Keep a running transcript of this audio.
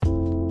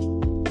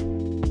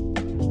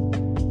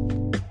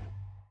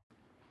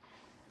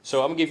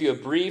So I'm going to give you a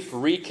brief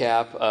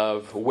recap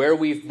of where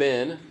we've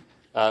been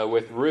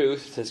with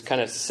Ruth to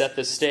kind of set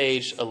the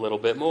stage a little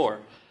bit more.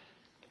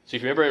 So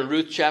if you remember in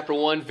Ruth chapter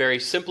 1, very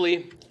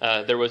simply,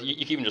 there was, you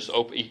can even just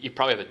open, you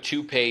probably have a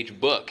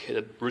 2-page book.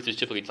 Ruth is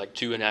typically like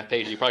 2.5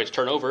 pages. You probably just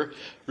turn over.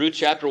 Ruth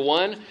chapter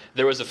 1,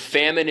 there was a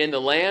famine in the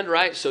land,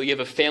 right? So you have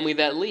a family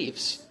that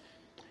leaves.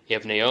 You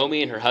have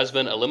Naomi and her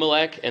husband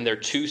Elimelech and their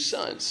 2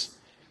 sons.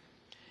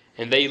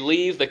 And they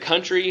leave the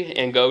country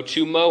and go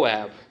to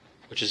Moab,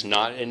 which is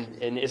not, and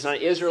it's not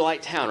an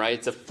Israelite town, right?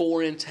 It's a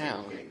foreign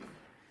town.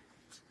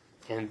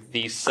 And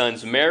these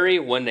sons marry,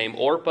 one named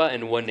Orpah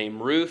and one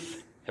named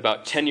Ruth.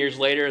 About 10 years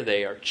later,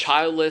 they are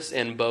childless,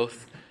 and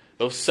both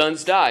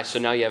sons die. So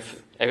now you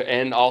have,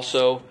 and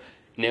also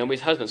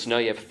Naomi's husband. So now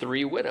you have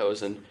 3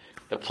 widows. And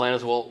the plan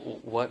is, well,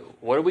 what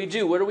do we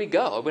do? Where do we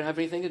go? We don't have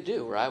anything to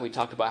do, right? We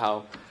talked about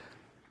how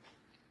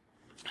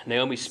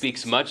Naomi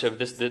speaks much of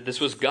this. This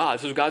was God.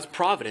 This was God's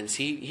providence.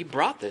 He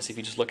brought this. If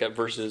you just look at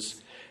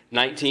verses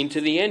 19 to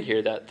the end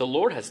here, that the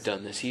Lord has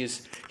done this.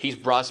 He's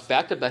brought us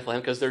back to Bethlehem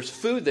because there's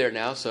food there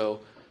now.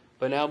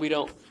 But now we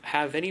don't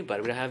have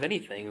anybody. We don't have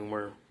anything, and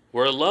we're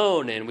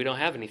alone, and we don't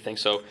have anything.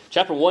 So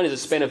chapter 1 is a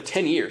span of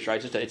 10 years,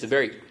 right? It's a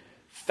very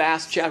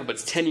fast chapter, but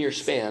it's a 10-year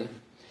span.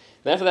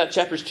 And after that,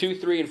 chapters 2,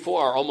 3, and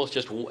 4 are almost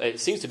just, it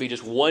seems to be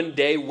just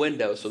one-day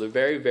windows. So they're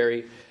very,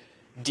 very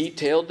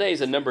detailed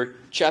days. In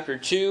chapter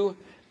 2,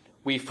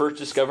 we first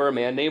discover a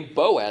man named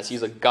Boaz.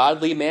 He's a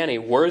godly man, a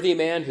worthy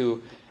man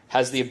who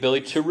has the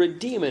ability to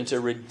redeem. And to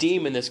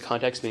redeem in this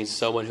context means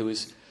someone who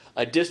is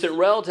a distant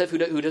relative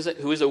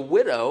who is a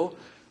widow,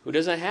 who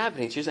doesn't have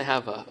anything. She doesn't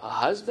have a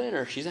husband,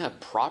 or she doesn't have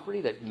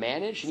property to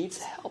manage. She needs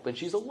help, and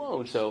she's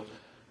alone. So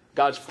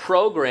God's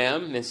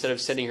program, instead of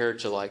sending her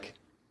to like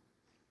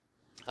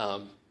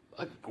a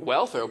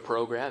welfare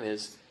program,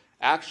 is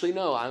actually,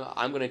 no,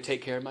 I'm going to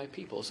take care of my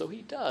people. So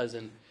he does,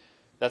 and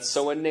that's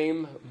someone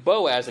named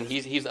Boaz, and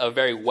he's a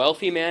very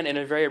wealthy man and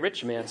a very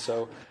rich man.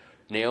 So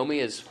Naomi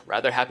is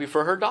rather happy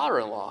for her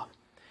daughter-in-law.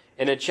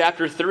 And in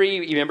chapter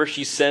 3, you remember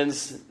she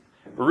sends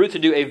Ruth to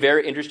do a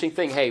very interesting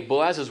thing. Hey,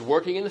 Boaz is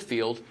working in the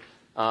field.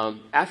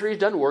 After he's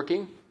done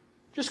working,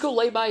 just go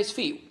lay by his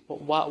feet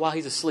while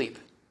he's asleep.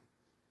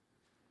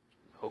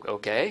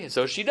 Okay, and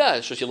so she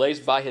does. So she lays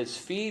by his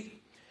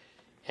feet.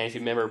 And if you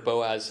remember,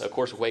 Boaz, of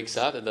course, wakes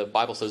up, and the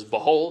Bible says,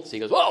 behold. So he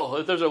goes,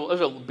 whoa, there's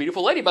a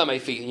beautiful lady by my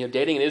feet. And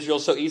dating in Israel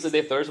is so easy,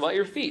 they thirst about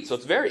your feet. So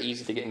it's very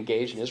easy to get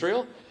engaged in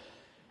Israel.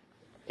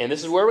 And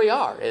this is where we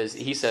are.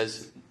 He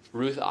says,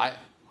 Ruth,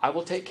 I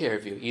will take care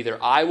of you. Either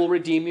I will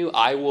redeem you,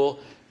 I will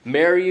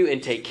marry you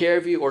and take care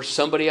of you, or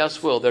somebody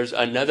else will. There's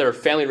another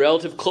family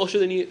relative closer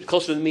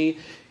than me.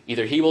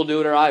 Either he will do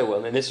it or I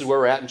will. And this is where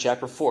we're at in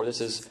chapter 4.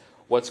 This is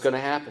what's going to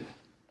happen.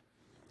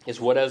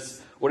 What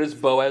is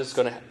Boaz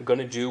going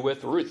to do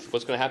with Ruth?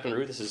 What's going to happen to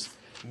Ruth? This is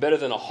better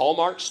than a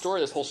Hallmark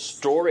story. This whole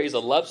story is a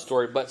love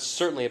story, but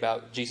certainly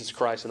about Jesus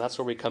Christ, and that's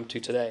where we come to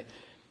today.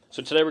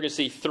 So today we're going to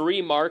see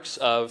 3 marks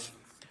of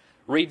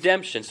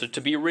redemption. So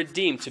to be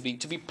redeemed, to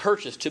be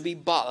purchased, to be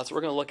bought. That's what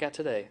we're going to look at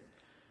today.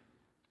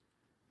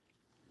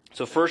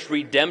 So first,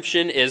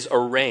 redemption is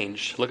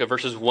arranged. Look at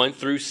verses 1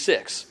 through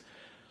 6.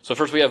 So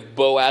first we have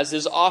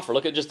Boaz's offer.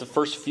 Look at just the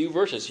first few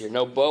verses here.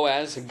 Now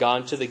Boaz had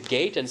gone to the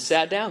gate and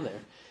sat down there.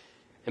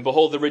 And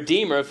behold, the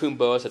Redeemer of whom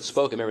Boaz had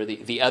spoken,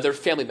 remember the other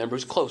family member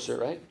who's closer,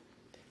 right?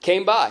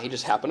 Came by. He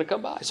just happened to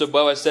come by. So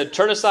Boaz said,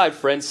 turn aside,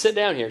 friend, sit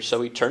down here.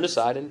 So he turned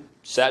aside and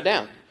sat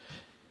down.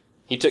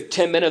 He took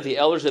 10 men of the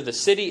elders of the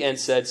city and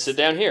said, sit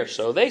down here.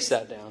 So they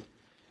sat down.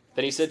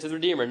 Then he said to the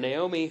Redeemer,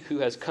 Naomi, who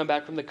has come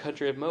back from the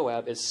country of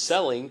Moab, is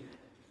selling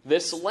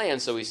this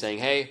land. So he's saying,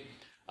 hey,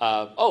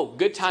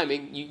 good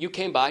timing. You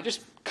came by.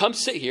 Just come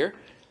sit here.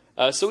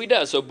 So he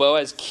does. So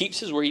Boaz keeps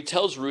his word. He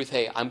tells Ruth,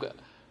 hey,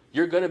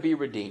 you're going to be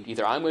redeemed.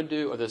 Either I'm going to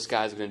do it or this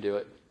guy's going to do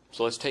it.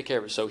 So let's take care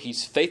of it. So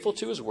he's faithful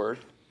to his word.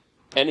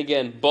 And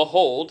again,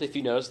 behold, if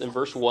you notice in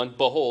verse 1,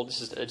 behold,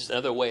 this is just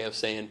another way of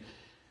saying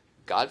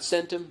God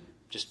sent him.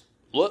 Just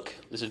look,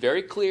 this is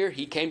very clear.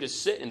 He came to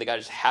sit, and the guy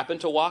just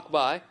happened to walk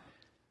by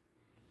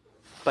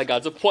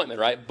God's appointment,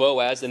 right?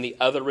 Boaz and the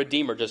other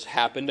Redeemer just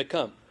happened to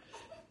come.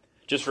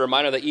 Just a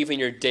reminder that even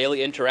your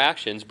daily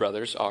interactions,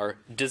 brothers, are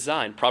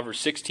designed.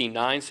 Proverbs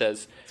 16:9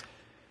 says,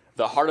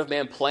 the heart of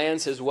man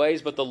plans his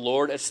ways, but the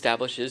Lord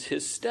establishes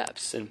his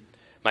steps. And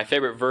my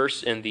favorite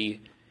verse in the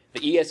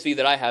ESV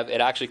that I have,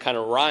 it actually kind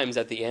of rhymes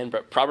at the end,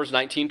 but Proverbs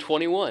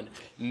 19:21.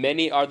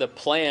 Many are the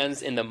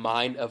plans in the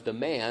mind of the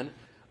man,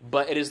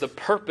 but it is the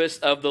purpose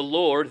of the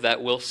Lord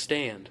that will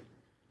stand.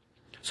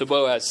 So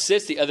Boaz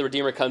sits, the other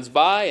Redeemer comes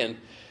by, and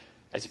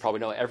as you probably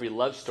know, every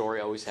love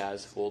story always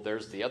has, well,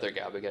 there's the other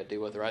guy we got to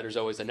deal with, right? There's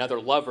always another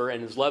lover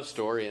in his love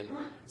story, and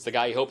it's the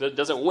guy you hope that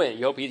doesn't win.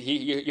 You hope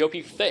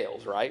he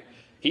fails, right?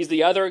 He's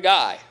the other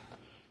guy.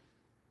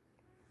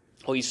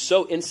 Well, he's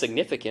so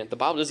insignificant, the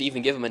Bible doesn't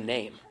even give him a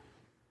name.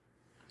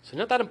 So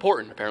not that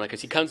important, apparently,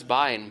 because he comes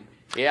by and,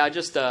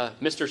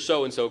 Mr.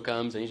 So-and-so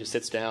comes, and he just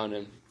sits down,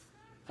 and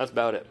that's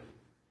about it.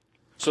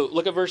 So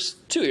look at verse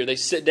 2 here. They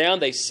sit down.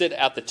 They sit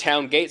at the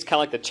town gates, kind of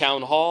like the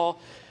town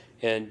hall.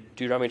 In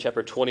Deuteronomy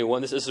chapter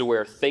 21, this is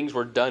where things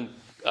were done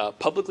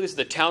publicly. This is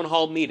the town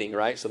hall meeting,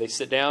 right? So they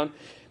sit down,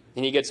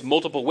 and he gets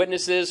multiple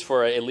witnesses.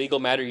 For a legal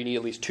matter, you need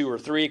at least 2 or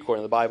 3,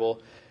 according to the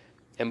Bible.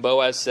 And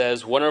Boaz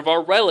says, one of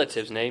our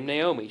relatives named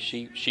Naomi,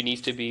 she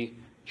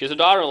has a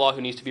daughter-in-law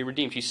who needs to be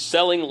redeemed. She's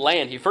selling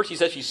land. First he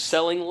says she's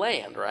selling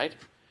land, right?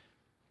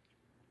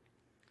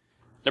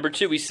 Number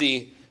 2, we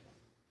see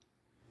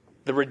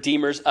the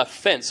Redeemer's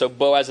offense. So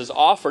Boaz's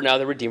offer, now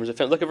the Redeemer's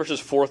offense. Look at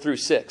verses 4 through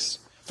 6.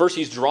 First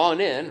he's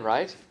drawn in,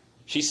 right?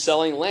 She's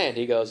selling land.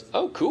 He goes,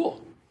 oh,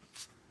 cool.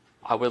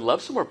 I would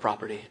love some more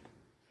property.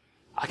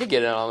 I could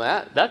get in on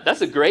that.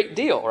 That's a great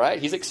deal, right?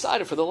 He's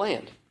excited for the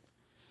land.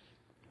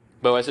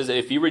 Boaz says,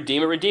 if you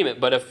redeem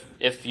it. But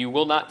if you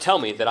will not tell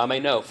me, that I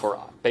may know,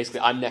 for basically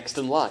I'm next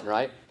in line,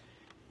 right?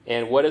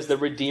 And what does the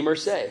Redeemer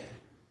say?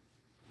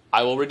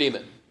 I will redeem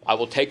it. I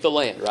will take the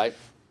land, right?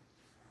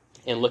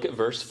 And look at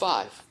verse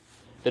 5.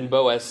 Then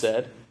Boaz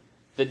said,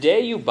 the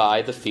day you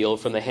buy the field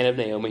from the hand of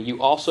Naomi,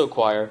 you also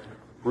acquire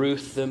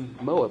Ruth the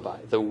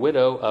Moabite, the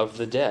widow of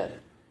the dead,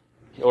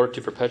 in order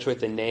to perpetuate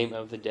the name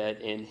of the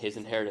dead in his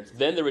inheritance.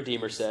 Then the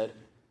Redeemer said,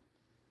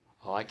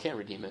 oh, I can't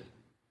redeem it.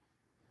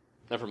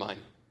 Never mind.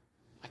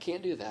 I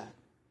can't do that.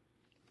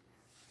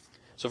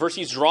 So first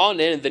he's drawn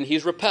in, and then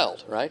he's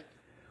repelled, right?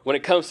 When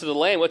it comes to the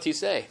land, what's he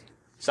say?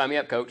 Sign me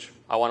up, coach.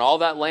 I want all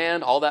that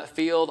land, all that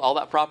field, all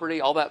that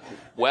property, all that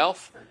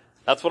wealth.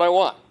 That's what I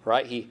want,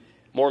 right?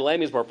 More land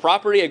means more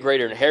property, a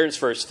greater inheritance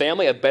for his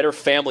family, a better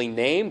family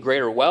name,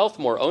 greater wealth,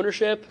 more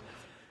ownership.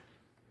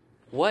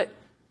 What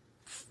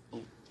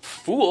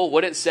fool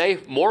would it say,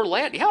 more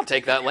land? Yeah, I'll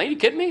take that land. You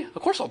kidding me?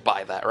 Of course I'll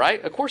buy that,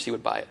 right? Of course he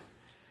would buy it.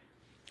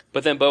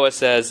 But then Boaz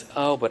says,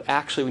 oh, but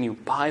actually when you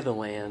buy the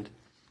land,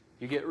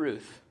 you get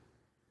Ruth.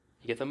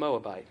 You get the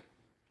Moabite.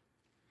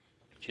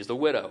 She's the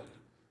widow.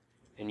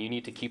 And you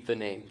need to keep the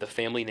name, the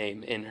family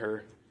name in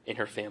her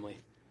family.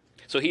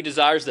 So he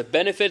desires the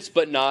benefits,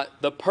 but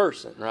not the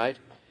person, right?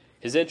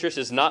 His interest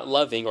is not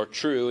loving or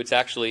true. It's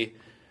actually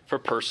for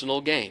personal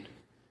gain.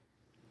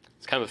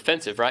 It's kind of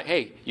offensive, right?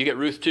 Hey, you get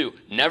Ruth too.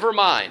 Never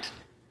mind.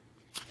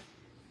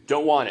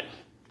 Don't want it.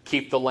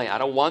 Keep the land. I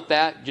don't want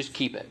that. Just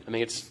keep it. I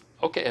mean, it's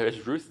okay.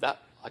 Is Ruth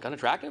that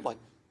unattractive?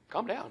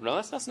 Calm down. No,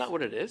 that's not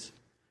what it is.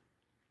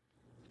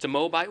 It's a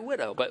Moabite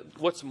widow. But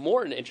what's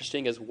more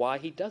interesting is why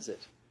he does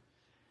it.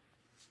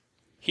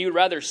 He would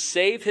rather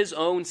save his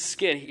own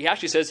skin. He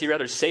actually says he'd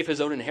rather save his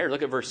own inheritance.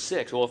 Look at verse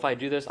 6. Well, if I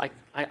do this,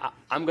 I'm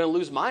going to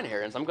lose my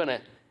inheritance. I'm going to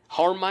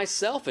harm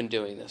myself in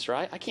doing this,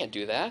 right? I can't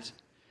do that.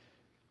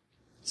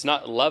 It's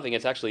not loving.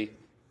 It's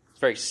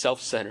very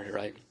self-centered,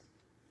 right?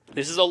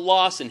 This is a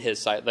loss in his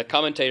sight. The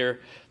commentator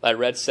that I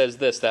read says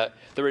this, that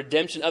the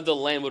redemption of the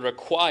land would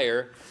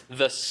require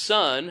the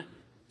son.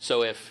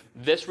 So if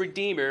this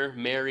Redeemer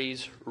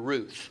marries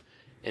Ruth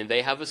and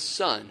they have a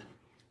son,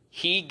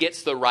 he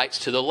gets the rights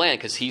to the land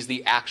because he's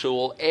the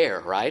actual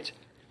heir, right?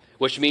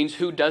 Which means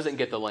who doesn't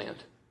get the land?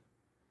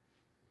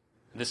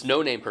 This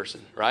no-name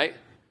person, right?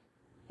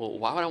 Well,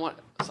 why would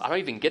I don't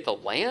even get the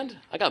land?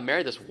 I got to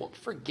marry this woman.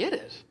 Forget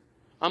it.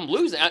 I'm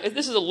losing.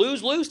 This is a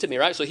lose-lose to me,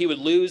 right? So he would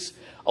lose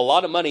a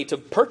lot of money to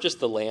purchase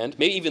the land,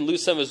 maybe even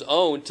lose some of his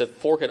own to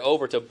fork it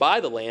over to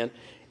buy the land.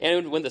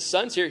 And when the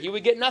son's here, he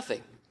would get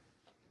nothing.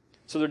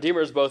 So the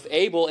Redeemer is both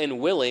able and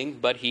willing,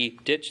 but he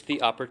ditched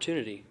the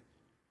opportunity.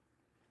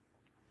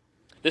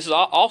 This is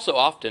also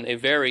often a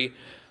very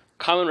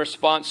common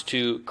response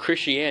to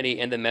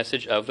Christianity and the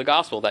message of the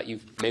gospel that you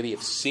maybe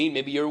have seen,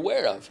 maybe you're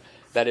aware of,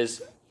 that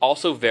is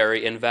also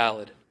very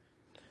invalid.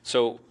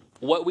 So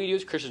what we do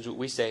as Christians,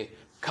 we say,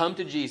 come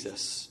to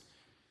Jesus.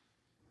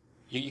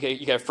 You can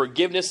have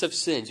forgiveness of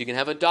sins. You can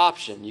have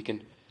adoption. You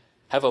can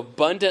have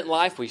abundant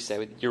life, we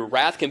say. Your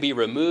wrath can be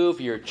removed.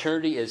 Your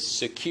eternity is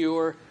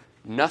secure.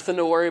 Nothing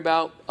to worry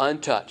about,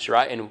 untouched,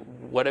 right? And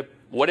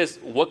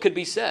what could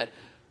be said?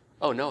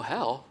 Oh, no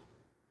hell.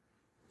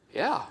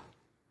 Yeah,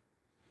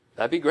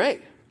 that'd be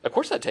great. Of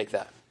course I'd take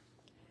that.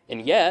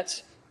 And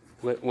yet,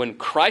 when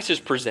Christ is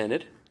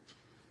presented,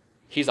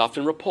 he's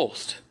often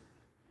repulsed.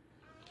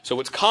 So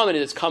what's common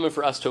is it's common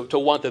for us to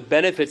want the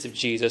benefits of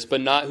Jesus,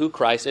 but not who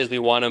Christ is. We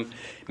want him,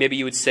 maybe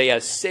you would say,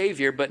 as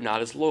Savior, but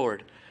not as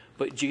Lord.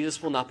 But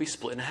Jesus will not be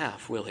split in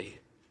half, will he?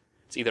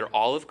 It's either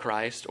all of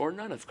Christ or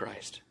none of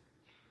Christ.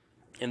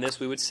 And this,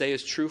 we would say,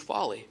 is true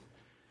folly.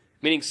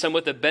 Meaning some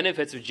with the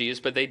benefits of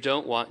Jesus, but they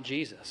don't want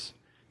Jesus.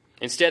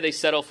 Instead, they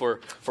settle for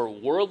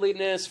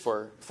worldliness,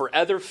 for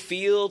other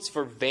fields,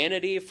 for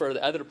vanity, for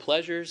the other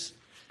pleasures.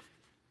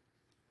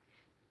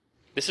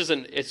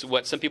 It's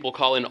what some people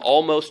call an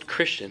almost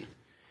Christian.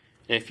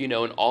 And if you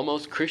know, an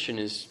almost Christian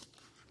is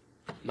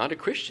not a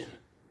Christian.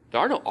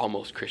 There are no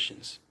almost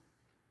Christians.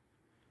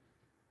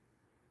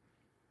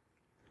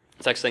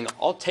 It's like saying,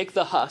 I'll take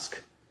the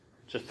husk,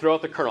 just throw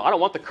out the kernel. I don't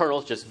want the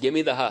kernels, just give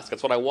me the husk.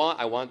 That's what I want.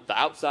 I want the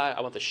outside.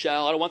 I want the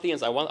shell. I don't want the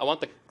inside. I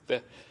want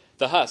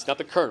the husk, not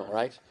the kernel,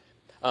 right?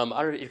 I don't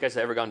know if you guys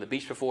have ever gone to the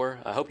beach before.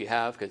 I hope you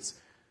have, because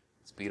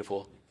it's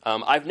beautiful.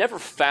 I've never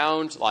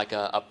found like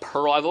a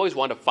pearl. I've always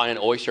wanted to find an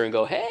oyster and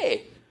go,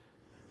 hey,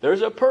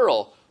 there's a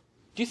pearl.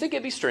 Do you think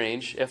it'd be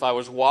strange if I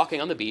was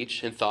walking on the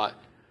beach and thought,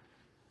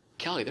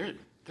 Kelly,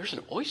 there's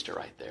an oyster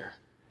right there?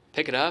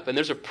 pick it up, and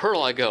there's a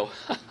pearl. I go,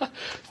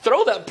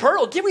 throw that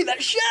pearl, give me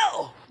that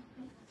shell.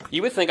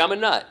 You would think I'm a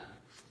nut.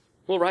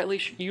 Well,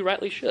 you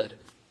rightly should.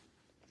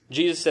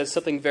 Jesus says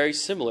something very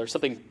similar,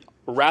 something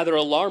rather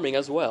alarming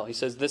as well. He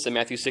says this in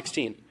Matthew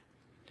 16.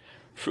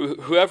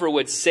 Whoever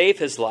would save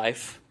his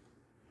life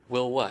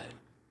will what?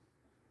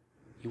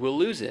 He will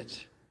lose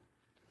it.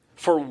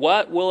 For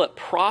what will it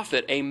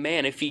profit a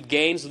man if he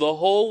gains the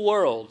whole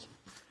world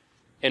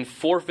and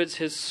forfeits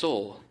his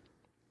soul?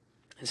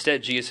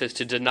 Instead, Jesus says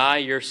to deny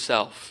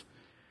yourself.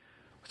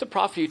 What's the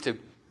profit for you to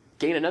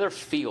gain another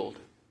field,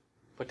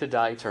 but to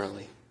die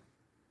eternally?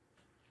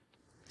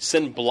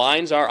 Sin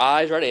blinds our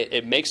eyes, right?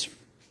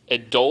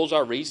 It dulls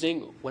our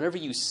reasoning. Whenever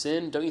you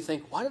sin, don't you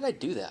think, why did I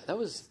do that? That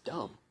was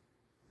dumb.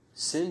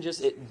 Sin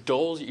it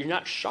dulls. You're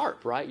not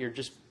sharp, right? You're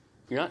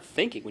not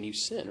thinking when you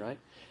sin, right?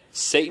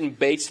 Satan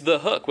baits the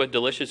hook with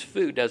delicious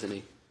food, doesn't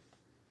he?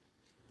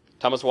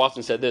 Thomas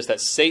Watson said this,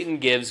 that Satan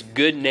gives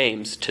good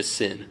names to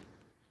sin.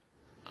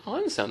 Oh,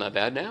 that doesn't sound that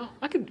bad now.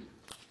 I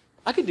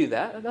could do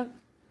that.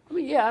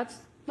 Yeah, it's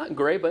not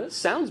great, but it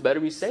sounds better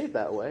to be saved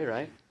that way,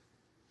 right?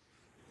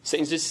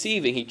 Satan's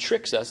deceiving. He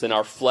tricks us, and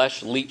our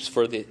flesh leaps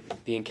for the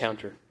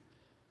encounter.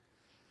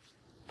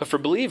 But for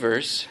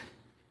believers,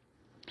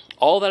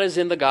 all that is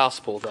in the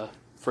gospel, the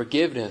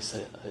forgiveness,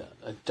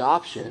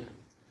 adoption,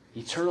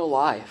 eternal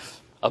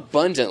life,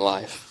 abundant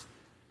life,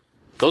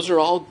 those are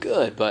all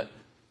good, but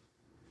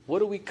what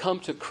do we come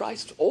to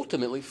Christ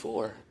ultimately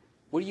for?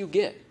 What do you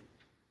get?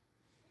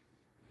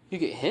 You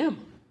get Him.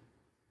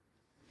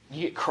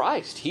 You get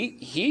Christ.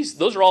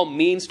 Those are all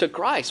means to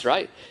Christ,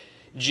 right?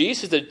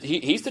 Jesus,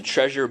 He's the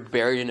treasure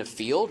buried in a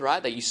field,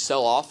 right, that you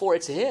sell off for.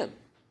 It's Him.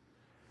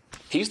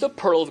 He's the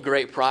pearl of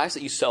great price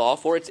that you sell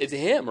off for. It's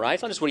Him, right?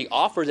 It's not just what He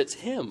offers, it's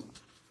Him.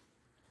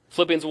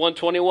 Philippians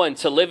 1:21,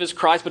 to live is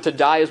Christ, but to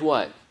die is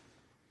what?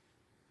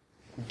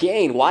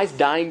 Gain. Why is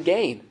dying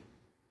gain?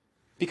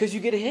 Because you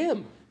get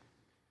Him.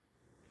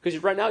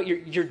 Because right now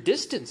you're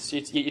distanced.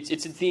 It's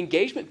the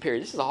engagement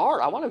period. This is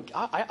hard. I want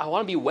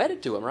to be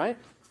wedded to Him, right?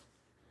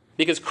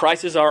 Because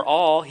Christ is our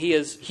all. He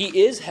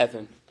is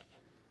heaven.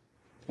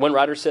 One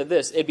writer said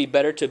this, it'd be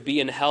better to be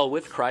in hell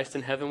with Christ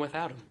than heaven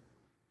without Him.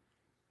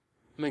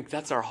 I mean,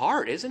 that's our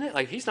heart, isn't it?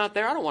 Like, He's not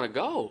there, I don't want to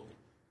go.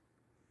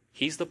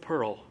 He's the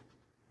pearl.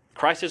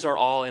 Christ is our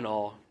all in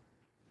all.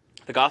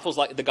 The gospel's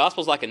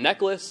like a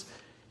necklace,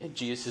 and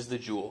Jesus is the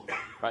jewel.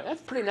 Right?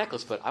 That's a pretty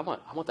necklace, but I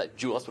want that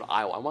jewel. That's what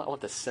I want. I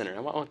want the center. I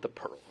want the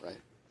pearl, right?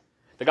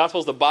 The gospel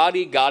is the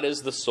body, God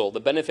is the soul.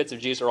 The benefits of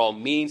Jesus are all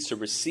means to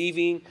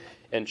receiving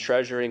and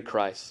treasuring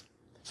Christ.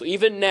 So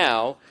even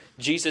now,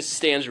 Jesus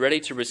stands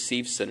ready to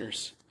receive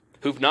sinners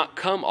who've not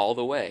come all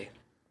the way.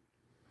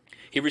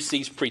 He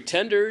receives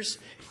pretenders,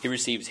 He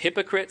receives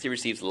hypocrites, He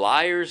receives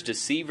liars,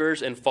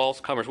 deceivers, and false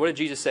comers. What did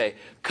Jesus say?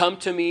 Come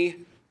to me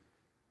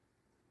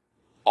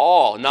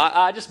all,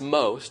 not just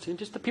most, and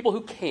just the people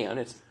who can.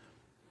 It's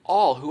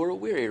all who are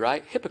weary,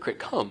 right? Hypocrite,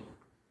 come.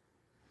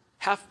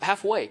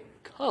 Halfway,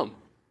 come.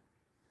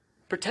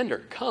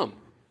 Pretender, come,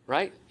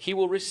 right? He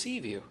will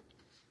receive you.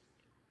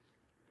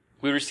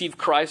 We receive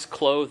Christ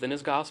clothed in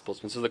His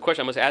Gospels. And so the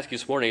question I must ask you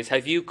this morning is,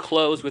 have you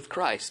clothed with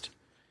Christ?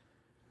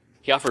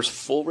 He offers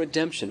full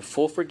redemption,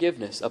 full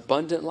forgiveness,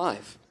 abundant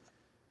life.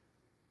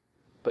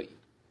 But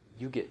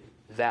you get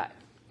that,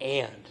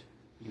 and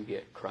you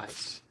get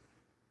Christ.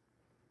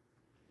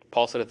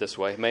 Paul said it this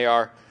way,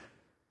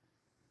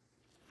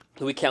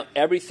 we count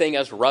everything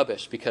as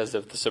rubbish because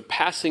of the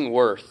surpassing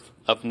worth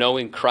of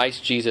knowing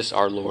Christ Jesus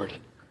our Lord.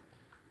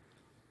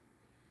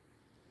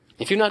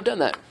 If you've not done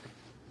that,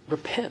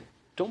 repent.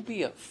 Don't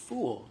be a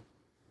fool.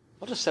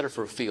 I'll just settle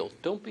for a field.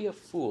 Don't be a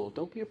fool.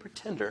 Don't be a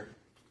pretender.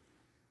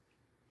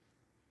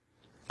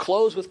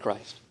 Close with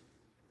Christ.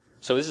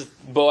 So this is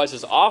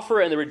Boaz's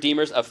offer and the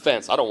Redeemer's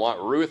offense. I don't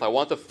want Ruth. I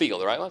want the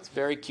field, right? Well, that's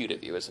very cute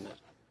of you, isn't it?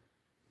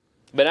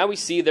 But now we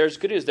see there's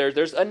good news.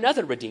 There's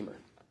another Redeemer.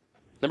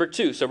 Number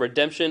 2, so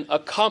redemption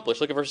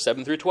accomplished. Look at verses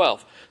 7 through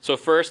 12. So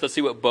first, let's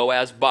see what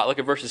Boaz bought. Look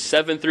at verses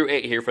 7 through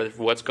 8 here for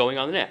what's going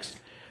on next.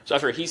 So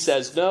after he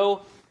says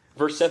no,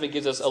 verse 7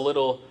 gives us a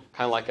little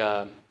kind of like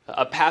a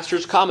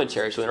pastor's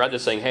commentary. So rather than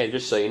saying, hey,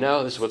 just so you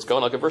know, this is what's going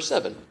on. Look at verse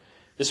 7.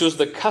 This was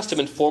the custom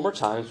in former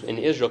times in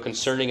Israel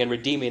concerning and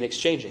redeeming and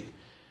exchanging.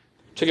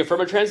 To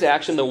confirm a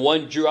transaction, the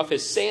one drew off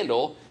his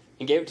sandal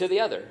and gave it to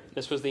the other.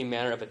 This was the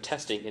manner of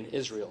attesting in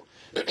Israel.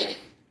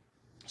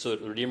 So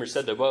the Redeemer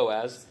said to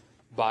Boaz,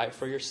 buy it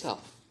for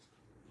yourself.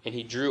 And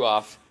he drew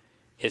off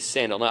his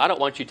sandal. Now, I don't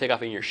want you to take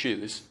off any of your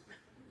shoes,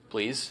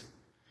 please.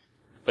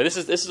 But this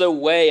is a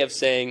way of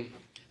saying,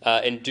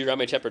 in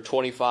Deuteronomy chapter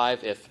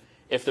 25,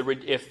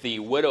 if the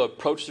widow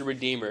approaches the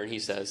Redeemer and he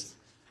says,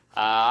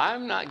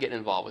 I'm not getting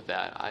involved with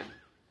that.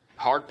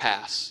 Hard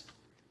pass.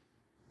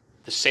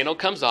 The sandal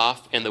comes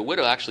off, and the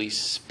widow actually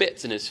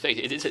spits in his face.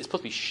 It's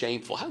supposed to be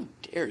shameful. How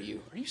dare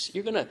you?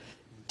 You're going to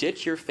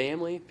ditch your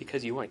family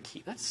because you want to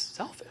keep... That's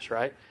selfish,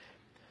 right?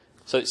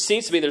 So it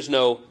seems to me there's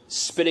no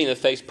spitting in the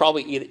face,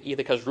 probably either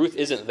because Ruth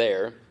isn't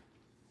there,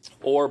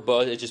 or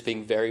Boaz is just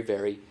being very,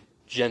 very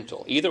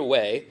gentle. Either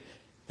way,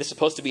 this is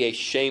supposed to be a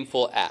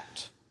shameful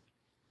act.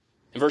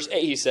 In verse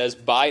 8, he says,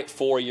 buy it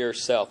for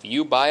yourself.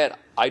 You buy it,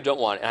 I don't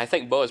want it. And I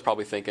think Boaz is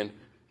probably thinking,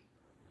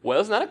 well,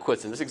 isn't that a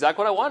coincidence? That's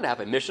exactly what I wanted to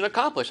happen. Mission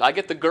accomplished. I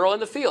get the girl in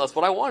the field. That's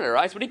what I wanted,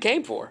 right? That's what he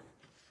came for.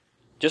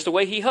 Just the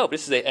way he hoped.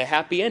 This is a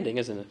happy ending,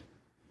 isn't it?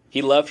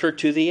 He loved her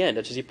to the end,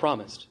 just as he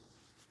promised.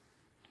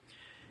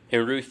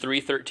 In Ruth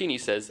 3:13, he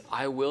says,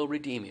 I will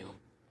redeem you.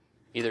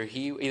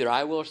 Either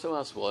I will or someone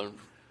else will. And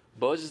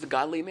Boaz is the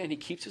godly man. He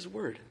keeps his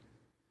word.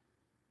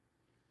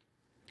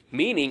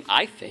 Meaning,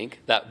 I think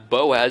that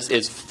Boaz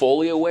is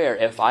fully aware,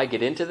 if I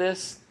get into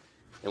this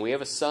and we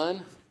have a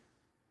son,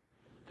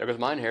 there goes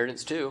my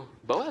inheritance too.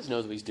 Boaz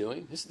knows what he's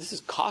doing. This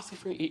is costly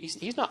for him.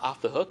 He's not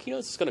off the hook. He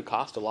knows it's going to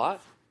cost a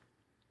lot.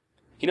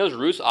 He knows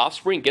Ruth's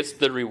offspring gets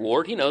the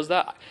reward. He knows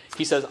that.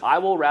 He says, I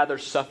will rather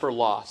suffer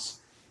loss.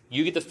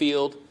 You get the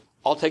field.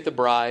 I'll take the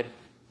bride.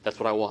 That's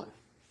what I want.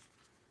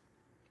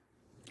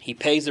 He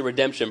pays the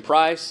redemption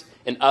price,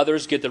 and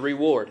others get the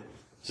reward.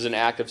 This is an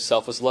act of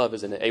selfless love,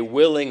 isn't it? A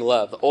willing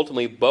love.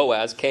 Ultimately,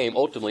 Boaz came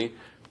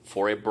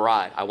for a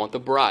bride. I want the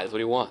bride. That's what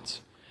he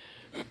wants.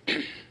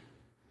 And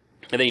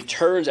then he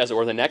turns, as it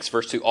were, the next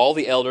verse to all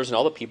the elders and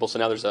all the people. So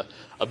now there's a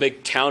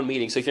big town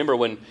meeting. So if you remember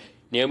when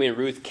Naomi and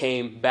Ruth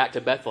came back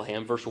to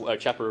Bethlehem,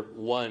 chapter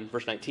 1,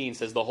 verse 19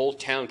 says the whole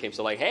town came.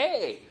 So like,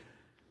 hey,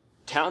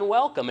 town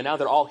welcome. And now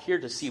they're all here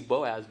to see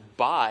Boaz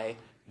buy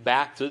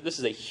back. So this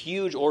is a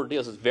huge ordeal.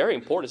 This is very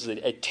important. This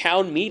is a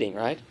town meeting,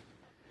 right?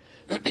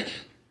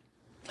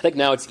 I think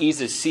now it's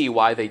easy to see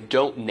why they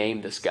don't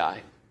name this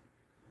guy.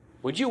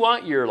 Would you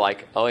want your,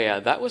 oh yeah,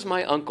 that was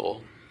my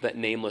uncle, that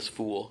nameless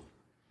fool.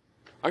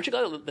 Aren't you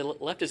glad they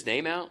left his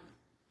name out?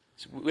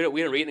 So we don't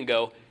read it and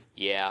go,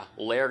 yeah,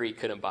 Larry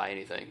couldn't buy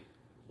anything.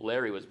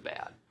 Larry was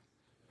bad.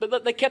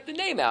 But they kept the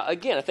name out.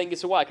 Again, I think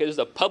it's why. Because it was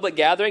a public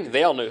gathering.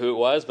 They all knew who it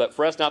was. But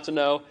for us not to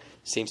know,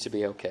 seems to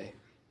be okay.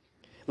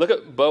 Look at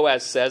what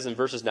Boaz says in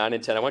verses 9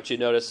 and 10. I want you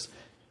to notice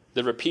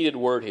the repeated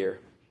word here.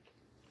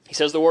 He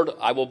says the word,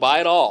 I will buy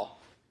it all.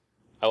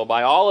 I will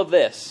buy all of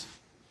this.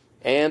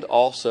 And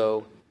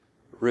also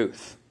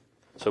Ruth.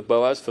 So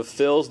Boaz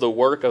fulfills the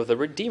work of the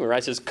Redeemer, right?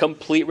 It's his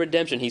complete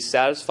redemption. He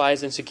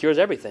satisfies and secures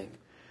everything.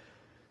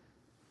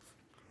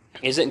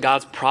 Isn't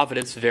God's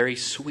providence very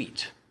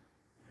sweet?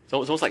 It's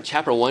almost like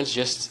chapter 1's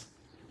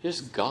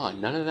just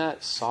gone. None of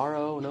that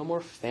sorrow, no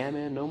more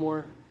famine, no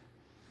more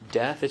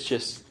death.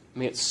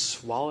 It's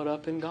swallowed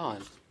up and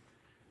gone.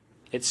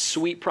 It's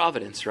sweet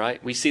providence,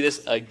 right? We see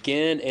this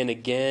again and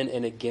again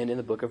and again in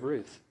the book of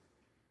Ruth.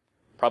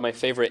 Probably my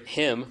favorite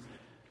hymn,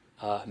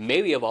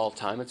 maybe of all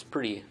time. It's a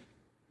pretty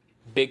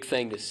big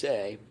thing to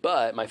say,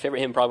 but my favorite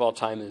hymn probably of all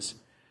time is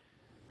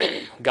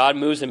God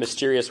moves in a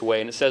mysterious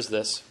way, and it says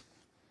this: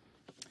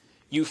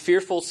 You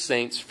fearful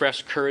saints,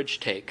 fresh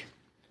courage take.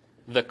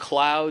 The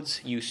clouds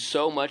you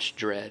so much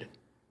dread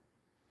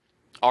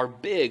are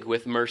big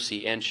with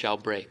mercy and shall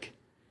break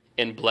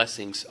in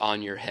blessings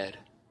on your head.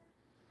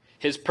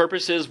 His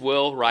purposes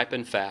will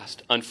ripen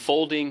fast,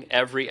 unfolding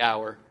every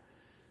hour.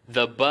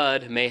 The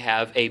bud may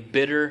have a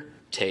bitter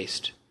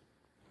taste,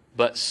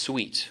 but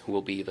sweet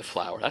will be the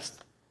flower. That's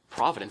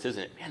providence,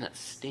 isn't it? Man, that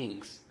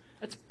stings.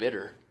 That's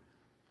bitter.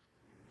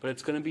 But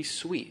it's going to be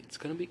sweet. It's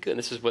going to be good. And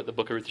this is what the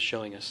book of Ruth is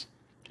showing us.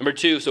 Number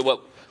 2, so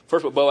what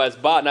Boaz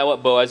bought, now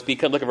what Boaz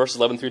becomes. Look at verses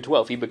 11 through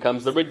 12. He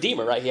becomes the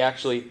Redeemer, right?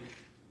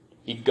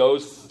 He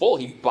goes full.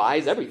 He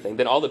buys everything.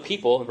 Then all the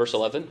people, in verse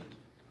 11,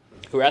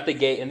 who were at the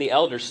gate, and the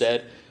elders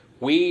said,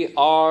 We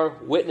are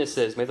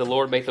witnesses. May the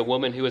Lord make the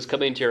woman who is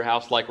coming into your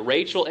house like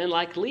Rachel and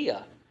like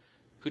Leah,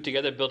 who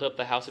together built up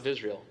the house of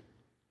Israel.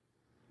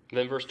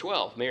 Then verse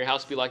 12, may your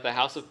house be like the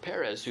house of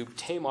Perez, who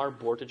Tamar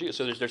bore to Judah.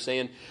 So they're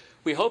saying,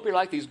 we hope you're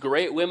like these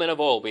great women of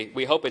old.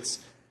 We hope it's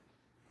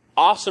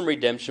awesome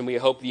redemption. We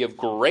hope you have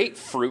great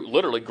fruit,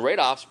 literally great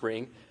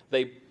offspring.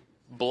 They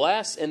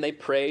bless and they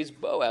praise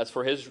Boaz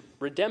for his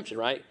redemption,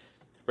 right?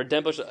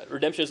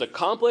 Redemption is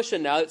accomplished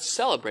and now it's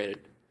celebrated.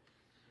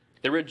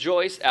 They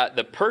rejoice at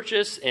the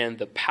purchase and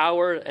the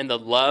power and the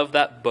love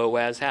that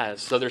Boaz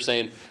has. So they're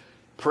saying,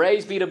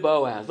 praise be to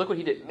Boaz. Look what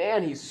he did.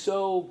 Man, he's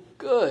so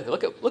good.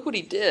 Look what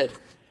he did.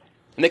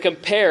 And they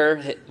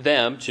compare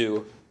them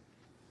to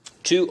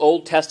 2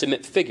 Old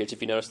Testament figures.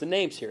 If you notice the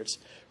names here, it's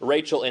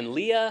Rachel and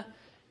Leah.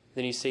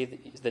 Then you see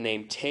the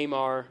name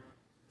Tamar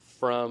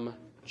from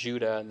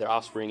Judah. And their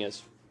offspring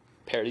is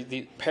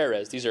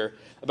Perez. These are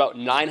about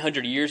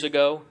 900 years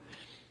ago.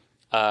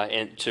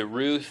 And to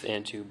Ruth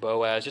and to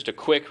Boaz. Just a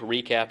quick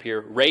recap here.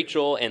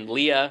 Rachel and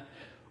Leah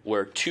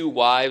were 2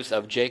 wives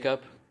of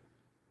Jacob.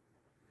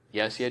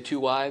 Yes, he had 2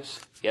 wives.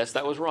 Yes,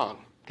 that was wrong.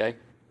 Okay.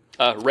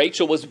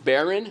 Rachel was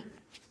barren,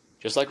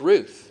 just like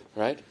Ruth,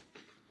 right?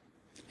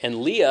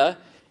 And Leah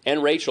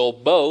and Rachel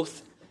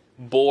both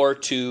bore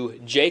to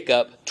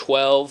Jacob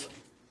 12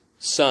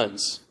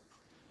 sons.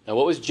 Now,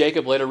 what was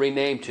Jacob later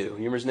renamed to? You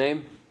remember his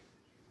name?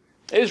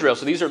 Israel.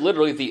 So these are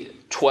literally the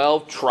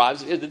 12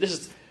 tribes.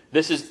 This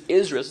is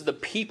Israel. This is the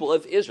people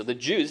of Israel. The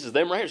Jews, this is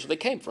them right here. So they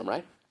came from,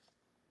 right?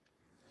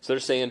 So they're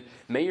saying,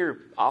 may your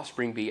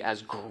offspring be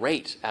as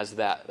great as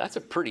that. That's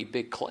a pretty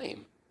big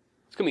claim.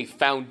 It's going to be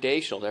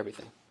foundational to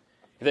everything.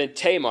 Then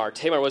Tamar.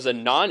 Tamar was a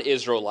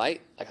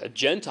non-Israelite, like a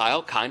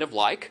Gentile, kind of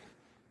like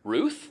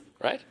Ruth,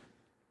 right?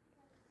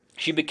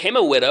 She became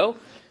a widow,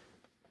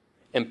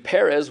 and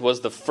Perez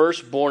was the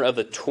firstborn of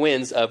the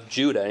twins of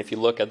Judah. And if you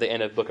look at the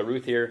end of the book of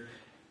Ruth here,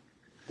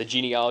 the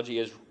genealogy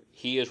is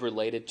he is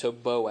related to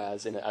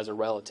Boaz as a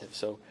relative.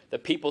 So the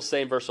people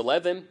say in verse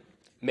 11,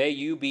 may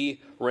you be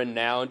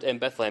renowned in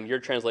Bethlehem. Your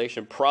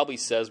translation probably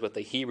says what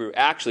the Hebrew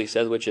actually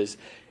says, which is,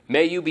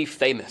 may you be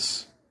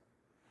famous.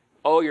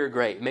 Oh, you're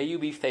great. May you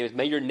be famous.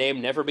 May your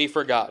name never be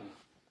forgotten.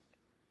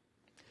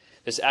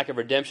 This act of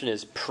redemption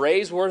is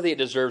praiseworthy. It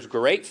deserves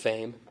great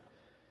fame,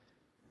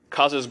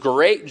 causes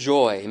great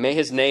joy. May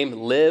his name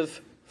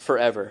live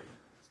forever.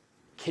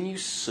 Can you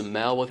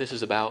smell what this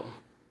is about?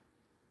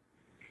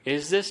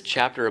 Is this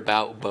chapter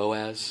about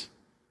Boaz?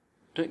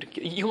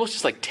 You almost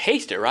just like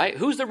taste it, right?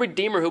 Who's the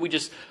Redeemer who we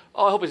just,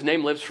 oh, I hope his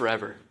name lives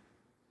forever.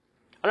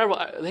 I don't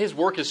know, his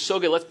work is so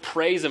good, let's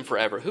praise him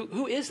forever.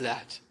 Who is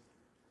that?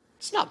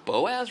 It's not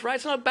Boaz, right?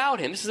 It's not about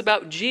him. This is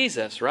about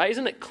Jesus, right?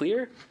 Isn't it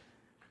clear?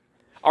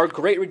 Our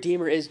great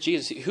Redeemer is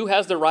Jesus. Who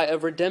has the right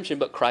of redemption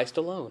but Christ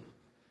alone?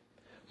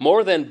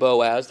 More than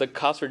Boaz, the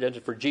cost of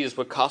redemption for Jesus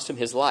would cost him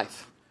his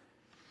life.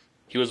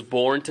 He was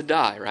born to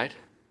die, right?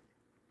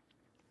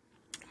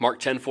 Mark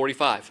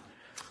 10:45.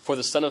 For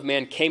the Son of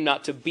Man came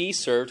not to be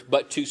served,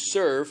 but to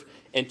serve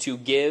and to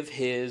give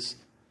his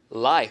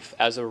life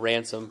as a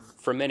ransom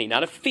for many.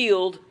 Not a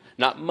field,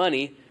 not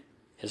money,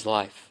 his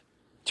life.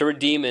 To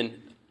redeem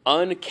an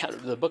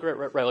uncountable, the book of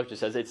Revelation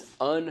says it's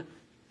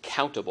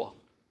uncountable.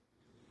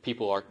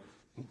 People are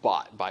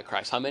bought by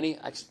Christ. How many?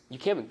 You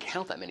can't even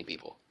count that many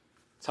people.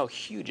 That's how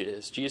huge it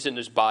is. Jesus didn't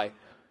just buy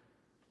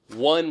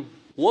one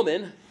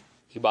woman.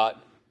 He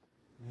bought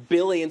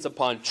billions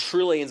upon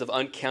trillions of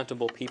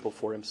uncountable people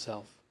for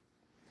himself.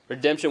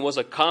 Redemption was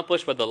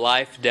accomplished by the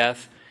life,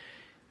 death,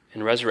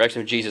 and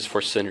resurrection of Jesus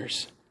for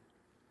sinners.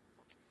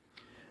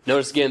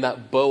 Notice again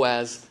that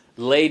Boaz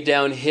laid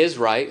down his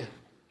right,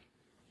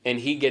 and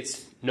he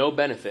gets no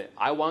benefit.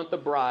 I want the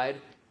bride,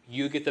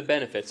 you get the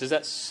benefits. Does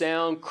that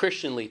sound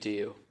Christianly to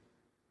you?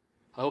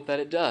 I hope that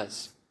it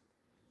does.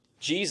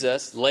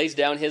 Jesus lays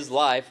down his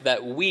life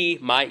that we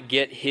might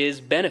get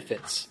his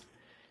benefits.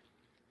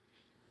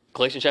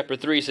 Galatians chapter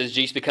 3 says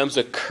Jesus becomes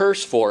a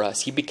curse for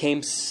us. He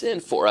became sin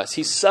for us.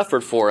 He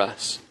suffered for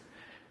us.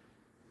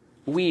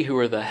 We who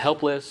are the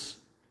helpless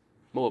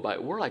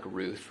Moabite, we're like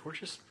Ruth.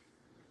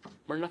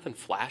 We're nothing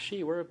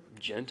flashy. We're a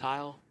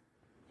Gentile.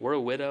 We're a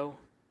widow.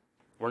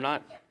 We're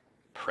not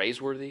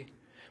praiseworthy.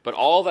 But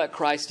all that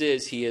Christ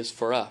is, he is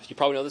for us. You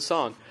probably know the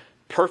song.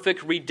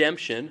 Perfect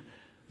redemption,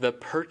 the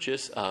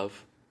purchase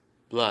of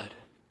blood.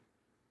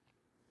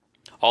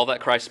 All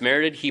that Christ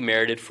merited, he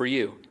merited for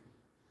you.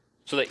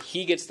 So that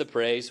he gets the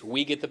praise,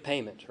 we get the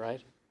payment,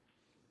 right?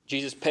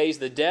 Jesus pays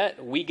the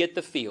debt, we get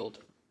the field.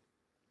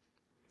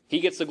 He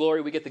gets the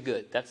glory, we get the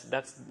good. That's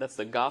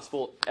the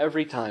gospel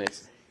every time.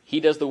 He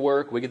does the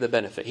work, we get the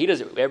benefit. He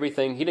does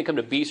everything. He didn't come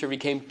to be served, he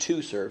came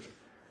to serve.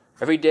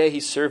 Every day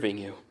he's serving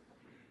you.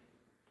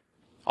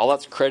 All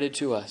that's credited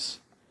to us.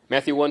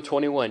 Matthew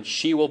 1:21,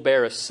 she will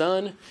bear a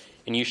son,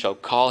 and you shall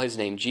call his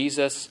name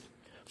Jesus,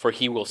 for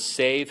he will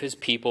save his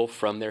people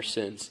from their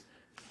sins.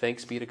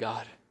 Thanks be to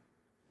God.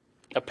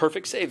 A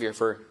perfect Savior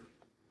for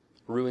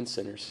ruined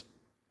sinners.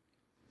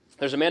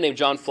 There's a man named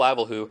John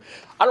Flavel who,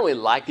 I don't really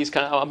like these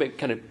kind of, I'll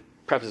kind of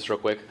preface this real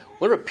quick.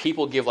 Whenever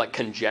people give like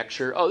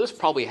conjecture, oh, this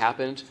probably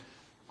happened.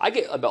 I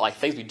get about like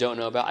things we don't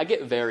know about. I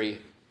get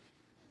very,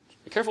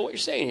 be careful what you're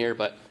saying here,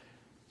 but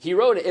he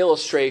wrote an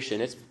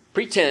illustration. It's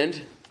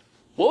pretend,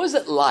 what was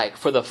it like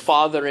for the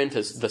Father and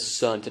the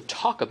Son to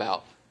talk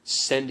about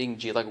sending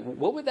Jesus? Like,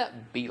 what would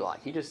that be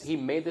like? He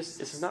made this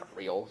is not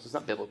real. This is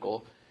not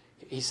biblical.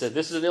 He said,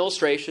 this is an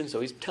illustration,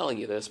 so he's telling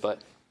you this, but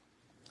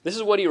this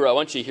is what he wrote. I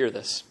want you to hear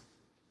this.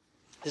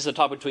 This is a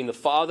talk between the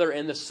Father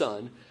and the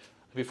Son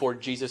before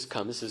Jesus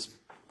comes. This is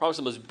probably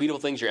some of the most beautiful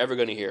things you're ever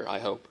going to hear, I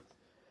hope.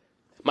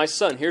 My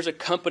son, here's a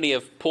company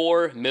of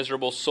poor,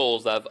 miserable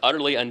souls that have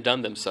utterly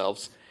undone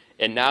themselves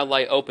and now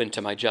lie open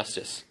to my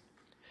justice.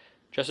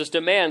 Justice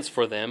demands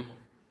for them,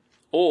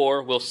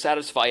 or will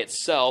satisfy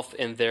itself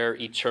in their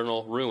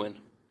eternal ruin,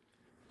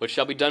 which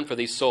shall be done for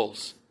these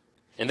souls.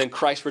 And then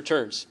Christ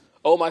returns.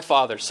 O my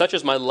Father, such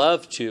is my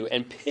love to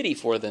and pity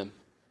for them,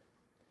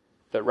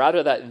 that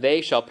rather that they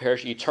shall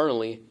perish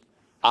eternally,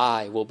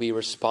 I will be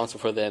responsible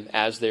for them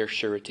as their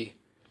surety.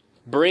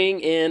 Bring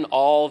in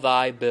all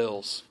thy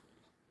bills,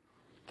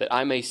 that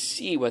I may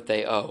see what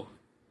they owe.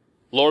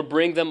 Lord,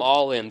 bring them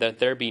all in, that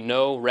there be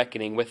no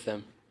reckoning with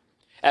them.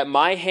 At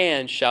my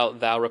hand shalt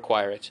thou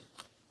require it.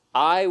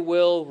 I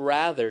will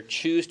rather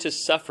choose to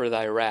suffer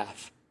thy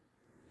wrath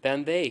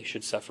than they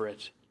should suffer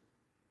it.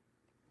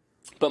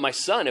 But my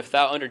son, if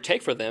thou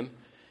undertake for them,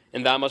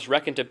 and thou must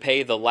reckon to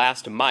pay the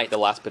last mite, the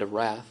last bit of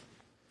wrath,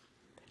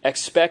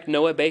 expect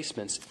no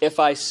abasements. If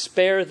I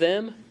spare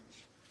them,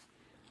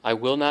 I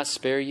will not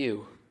spare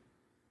you.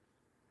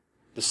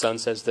 The son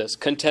says this,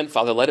 content,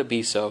 Father, let it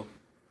be so.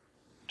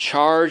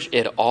 Charge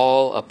it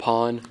all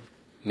upon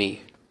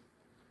me.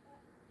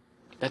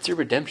 That's your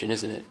redemption,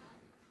 isn't it?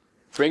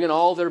 Bring in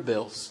all their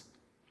bills.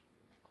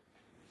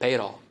 Pay it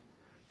all.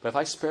 But if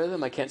I spare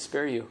them, I can't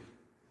spare you.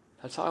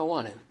 That's how I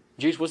want it.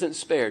 Jesus wasn't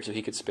spared so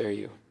he could spare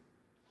you.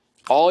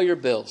 All your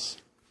bills.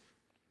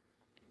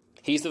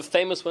 He's the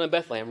famous one of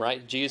Bethlehem,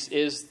 right? Jesus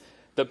is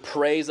the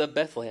praise of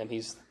Bethlehem.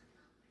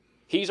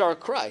 He's our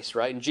Christ,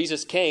 right? And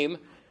Jesus came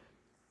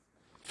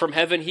from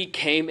heaven. He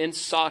came and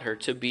sought her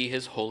to be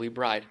his holy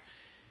bride.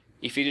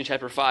 Ephesians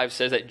chapter 5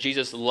 says that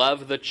Jesus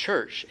loved the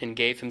church and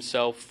gave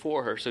himself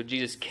for her. So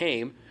Jesus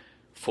came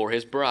for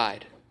his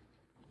bride.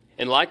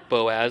 And like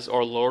Boaz,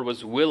 our Lord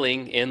was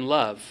willing in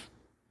love.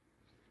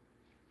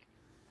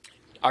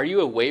 Are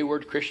you a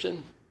wayward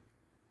Christian?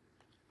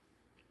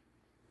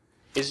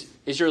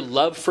 Is your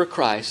love for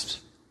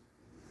Christ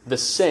the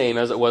same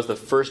as it was the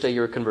first day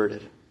you were converted?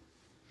 Do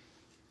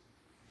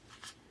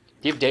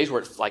you have days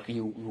where it's like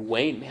you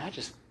wane? Man, I don't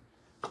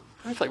feel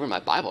like reading my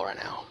Bible right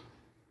now.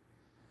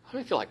 I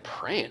don't feel like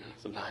praying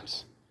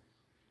sometimes.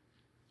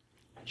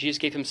 Jesus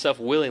gave himself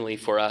willingly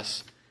for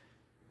us.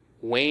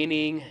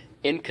 Waning,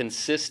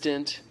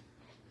 inconsistent,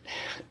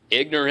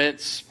 ignorant,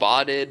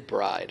 spotted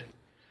bride.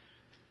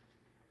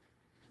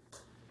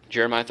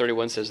 Jeremiah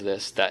 31 says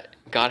this, that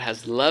God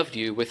has loved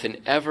you with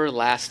an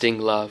everlasting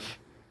love.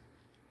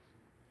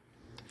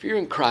 If you're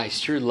in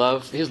Christ,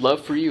 his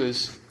love for you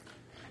is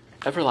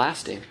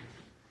everlasting.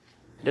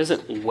 It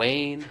doesn't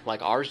wane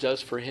like ours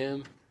does for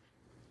him.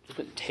 It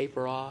doesn't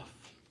taper off.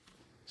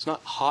 It's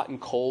not hot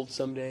and cold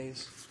some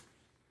days.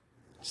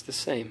 It's the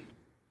same.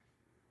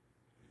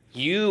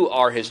 You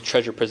are his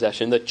treasured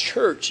possession. The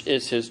church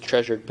is his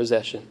treasured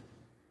possession.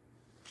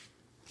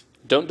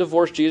 Don't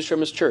divorce Jesus from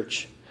his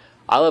church.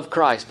 I love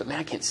Christ, but man,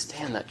 I can't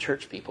stand that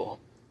church people.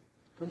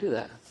 Don't do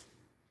that.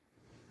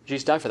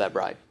 Jesus died for that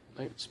bride.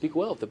 Right? Speak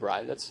well of the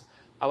bride.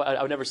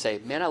 I would never say,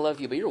 man, I love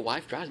you, but your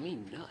wife drives me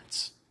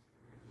nuts.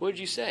 What did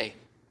you say?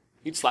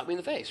 You'd slap me in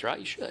the face, right?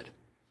 You should.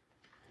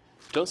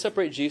 Don't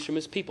separate Jesus from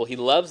his people. He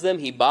loves them.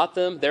 He bought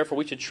them. Therefore,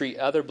 we should treat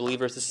other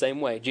believers the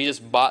same way. Jesus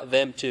bought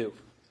them too.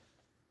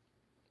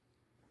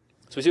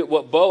 So we see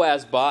what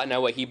Boaz bought,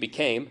 now what he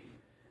became.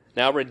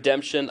 Now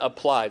redemption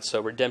applied.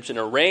 So redemption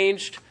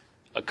arranged,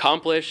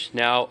 accomplished,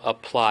 now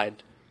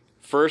applied.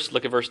 First,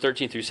 look at verse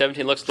 13 through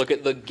 17. Let's look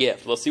at the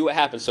gift. Let's see what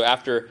happens. So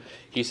after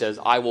he says,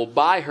 I will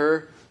buy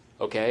her,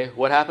 okay,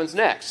 what happens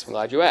next? I'm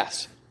glad you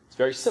asked. It's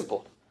very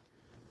simple.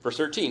 Verse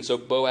 13, so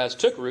Boaz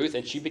took Ruth,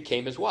 and she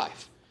became his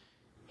wife.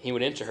 He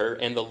went into her,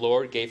 and the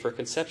Lord gave her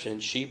conception,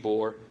 and she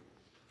bore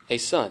a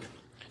son.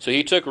 So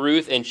he took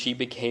Ruth, and she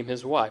became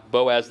his wife.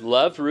 Boaz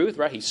loved Ruth,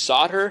 right? He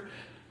sought her.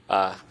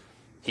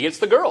 He gets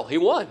the girl. He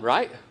won,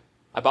 right?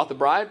 I bought the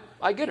bride,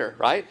 I get her,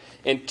 right?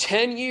 In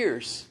 10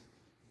 years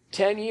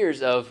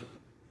of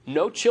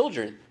no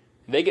children,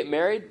 they get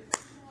married,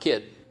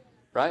 kid,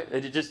 right?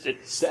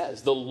 It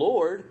says the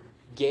Lord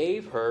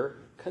gave her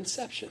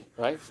conception,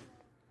 right?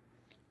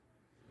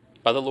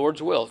 By the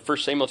Lord's will. 1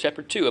 Samuel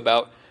chapter 2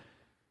 about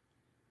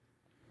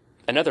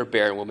another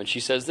barren woman. She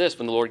says this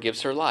when the Lord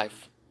gives her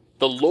life.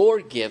 The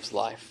Lord gives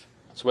life.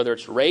 So whether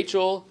it's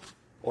Rachel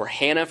or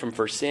Hannah from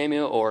 1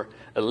 Samuel or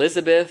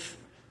Elizabeth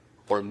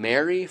or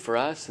Mary for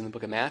us in the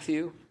book of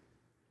Matthew,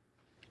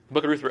 the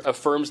book of Ruth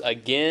affirms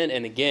again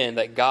and again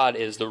that God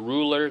is the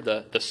ruler,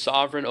 the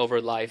sovereign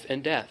over life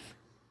and death.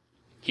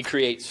 He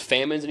creates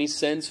famines and he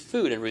sends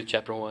food in Ruth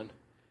chapter 1.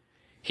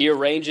 He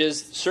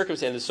arranges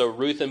circumstances so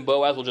Ruth and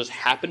Boaz will just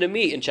happen to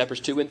meet in chapters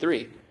 2 and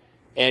 3.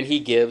 And he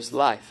gives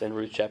life in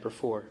Ruth chapter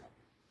 4.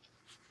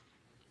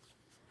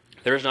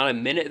 There is not a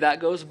minute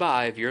that goes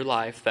by of your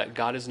life that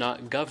God is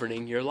not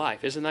governing your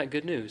life. Isn't that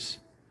good news?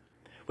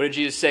 What did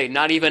Jesus say?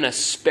 Not even a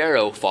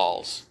sparrow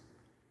falls.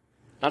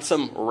 Not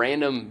some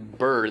random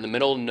bird in the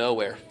middle of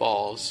nowhere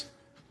falls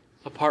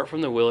apart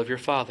from the will of your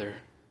Father.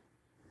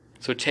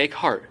 So take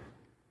heart.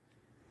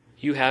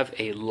 You have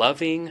a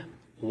loving,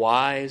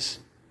 wise,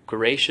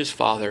 gracious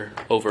Father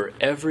over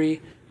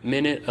every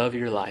minute of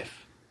your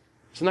life.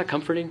 Isn't that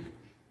comforting? Don't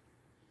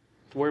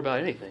have to worry about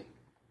anything.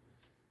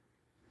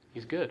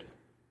 He's good.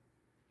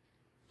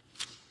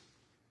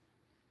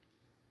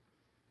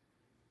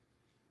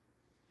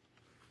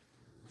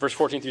 Verse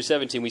 14 through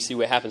 17, we see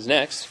what happens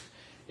next,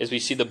 is we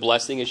see the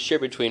blessing is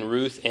shared between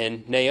Ruth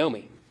and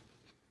Naomi.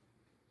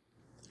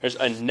 There's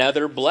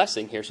another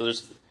blessing here. So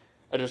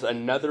there's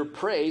another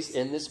praise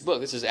in this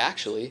book. This is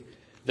actually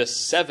the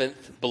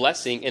 7th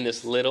blessing in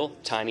this little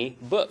tiny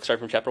book, starting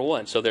from chapter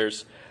 1. So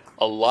there's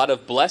a lot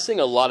of blessing,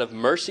 a lot of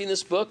mercy in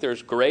this book.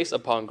 There's grace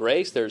upon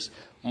grace. There's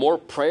more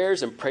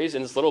prayers and praise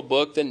in this little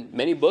book than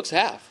many books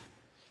have.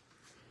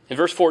 In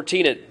verse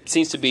 14, it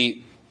seems to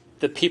be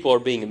the people are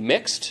being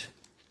mixed.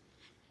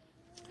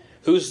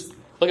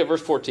 Look at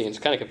verse 14. It's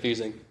kind of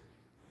confusing.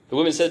 The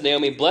woman said to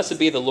Naomi, blessed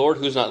be the Lord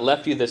who has not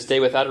left you this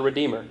day without a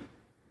redeemer.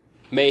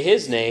 May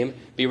his name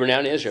be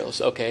renowned in Israel.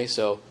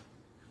 So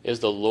is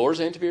the Lord's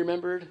name to be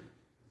remembered?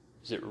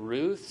 Is it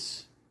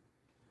Ruth's?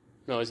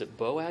 No, is it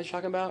Boaz you're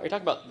talking about? Are you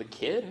talking about the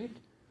kid?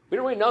 We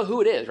don't really know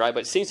who it is, right?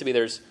 But it seems to be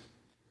there's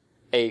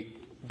a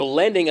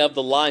blending of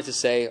the lines to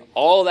say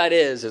all that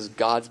is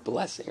God's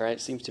blessing, right?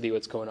 It seems to be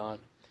what's going on.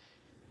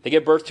 They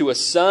give birth to a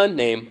son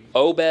named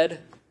Obed.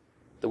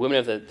 The women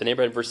of the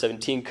neighborhood in verse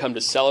 17 come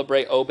to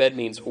celebrate. Obed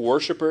means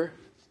worshiper.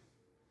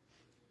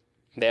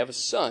 They have a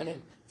son.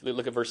 And if we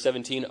look at verse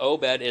 17,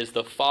 Obed is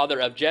the father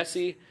of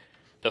Jesse,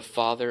 the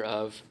father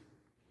of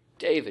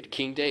David,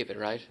 King David,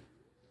 right?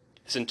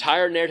 This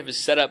entire narrative is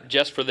set up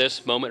just for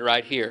this moment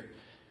right here,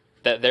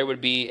 that there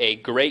would be a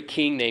great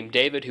king named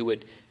David who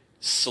would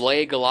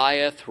slay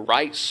Goliath,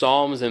 write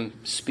psalms, and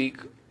speak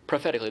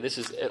prophetically.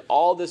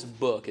 All this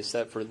book is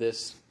set for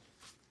this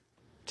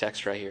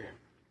text right here.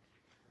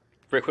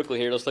 Very quickly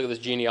here, let's look at this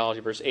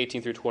genealogy, verse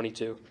 18 through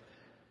 22.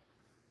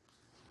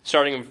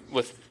 Starting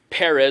with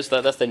Perez,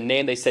 that's the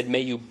name they said, may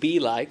you be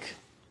like.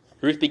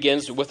 Ruth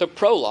begins with a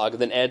prologue,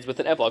 then ends with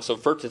an epilogue. So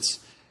first it's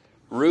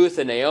Ruth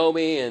and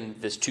Naomi and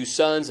his two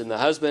sons and the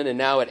husband, and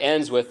now it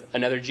ends with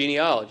another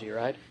genealogy,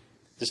 right?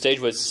 The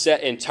stage was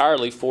set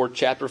entirely for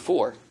chapter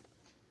 4.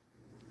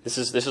 This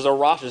is a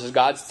roster. This is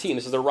God's team.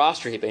 This is the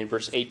roster he made in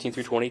verse 18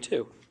 through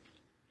 22.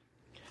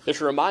 This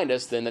should remind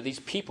us then that these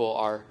people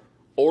are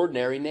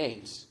ordinary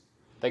names.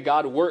 That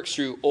God works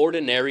through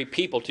ordinary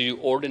people to do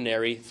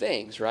ordinary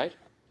things, right?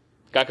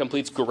 God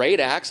completes great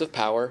acts of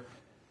power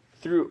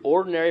through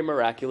ordinary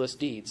miraculous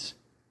deeds.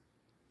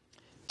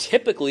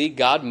 Typically,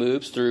 God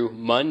moves through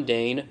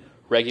mundane,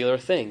 regular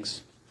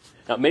things.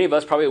 Now, many of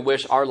us probably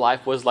wish our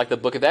life was like the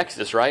book of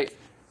Exodus, right?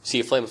 See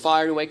a flame of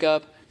fire and you wake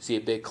up. See a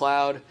big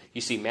cloud.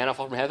 You see manna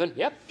fall from heaven.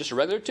 Yep, just a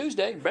regular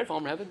Tuesday. Bread fall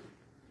from heaven.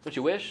 Don't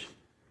you wish?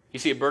 You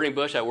see a burning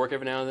bush at work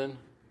every now and then.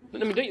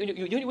 I mean,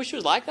 don't you wish it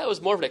was like that? It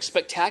was more of a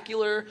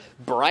spectacular,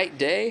 bright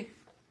day.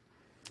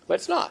 But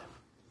it's not.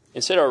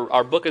 Instead,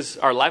 our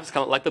life is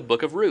kind of like the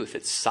book of Ruth.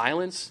 It's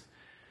silence.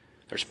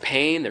 There's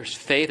pain. There's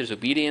faith. There's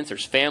obedience.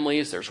 There's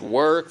families. There's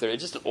work.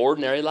 It's just an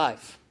ordinary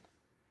life.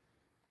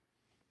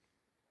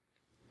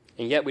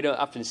 And yet we don't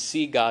often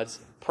see God's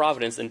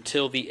providence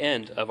until the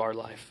end of our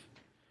life.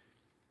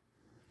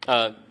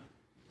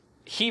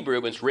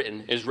 Hebrew, when it's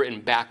written, is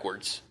written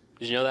backwards.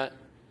 Did you know that?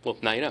 Well,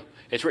 now you know.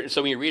 It's written,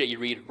 so when you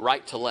read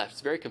right to left.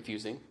 It's very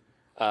confusing.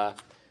 But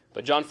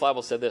John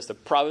Flavel said this, the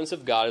providence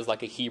of God is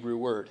like a Hebrew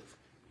word.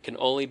 It can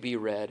only be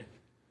read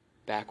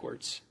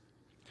backwards.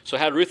 So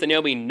had Ruth and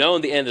Naomi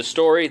known the end of the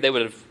story, they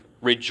would have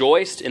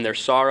rejoiced in their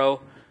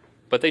sorrow,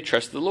 but they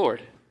trusted the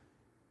Lord.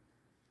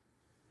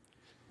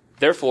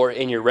 Therefore,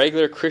 in your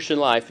regular Christian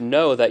life,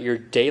 know that your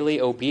daily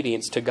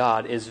obedience to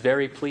God is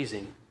very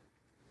pleasing.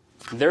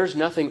 There's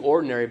nothing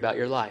ordinary about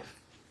your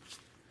life.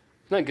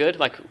 Isn't that good?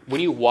 Like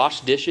when you wash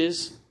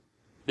dishes,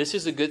 this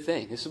is a good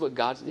thing. This is what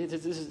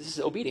this is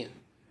obedient.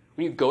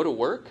 When you go to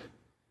work,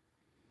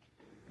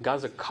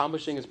 God's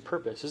accomplishing his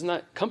purpose. Isn't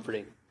that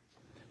comforting?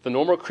 The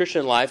normal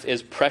Christian life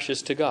is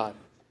precious to God.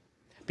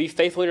 Be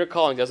faithful in your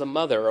calling as a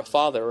mother or a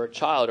father or a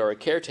child or a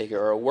caretaker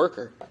or a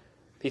worker.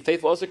 Be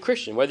faithful as a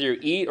Christian. Whether you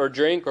eat or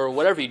drink or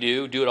whatever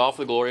you do it all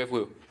for the glory of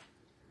who?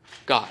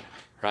 God,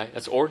 right?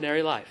 That's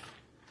ordinary life.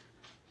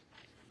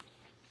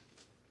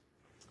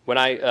 When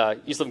I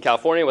used to live in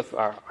California with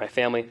my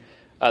family,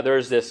 there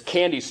was this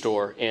candy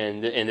store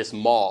in this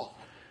mall.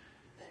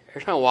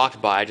 Every time I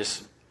walked by,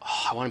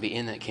 I want to be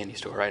in that candy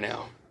store right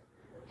now.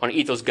 I want to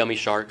eat those gummy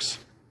sharks,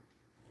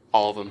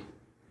 all of them.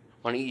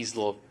 I want to eat these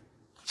little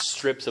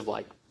strips of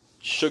like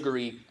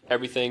sugary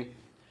everything.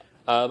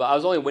 But I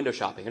was only window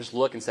shopping. I just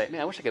look and say,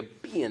 man, I wish I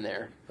could be in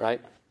there,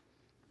 right?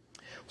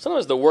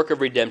 Sometimes the work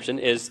of redemption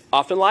is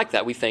often like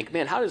that. We think,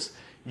 man, how does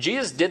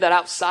Jesus did that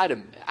outside?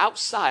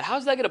 How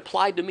does that get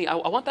applied to me? I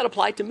want that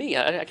applied to me.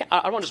 I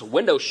don't want to just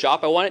window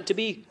shop. I want it to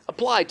be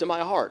applied to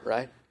my heart,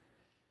 right?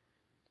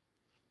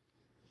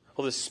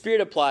 Well, the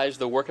Spirit applies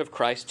the work of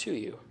Christ to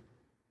you.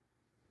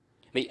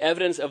 The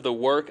evidence of the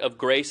work of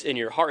grace in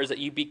your heart is that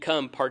you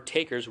become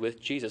partakers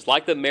with Jesus.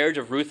 Like the marriage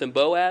of Ruth and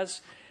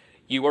Boaz,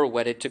 you are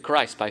wedded to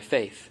Christ by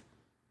faith.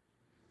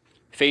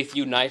 Faith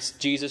unites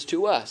Jesus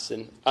to us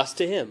and us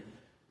to him.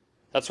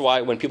 That's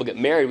why when people get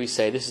married, we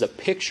say this is a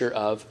picture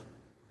of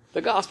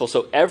the gospel.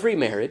 So every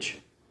marriage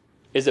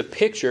is a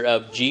picture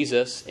of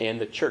Jesus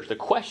and the church. The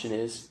question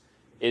is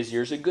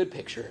yours a good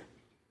picture?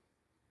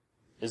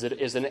 Is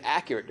it an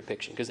accurate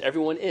depiction? Because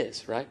everyone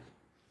is, right?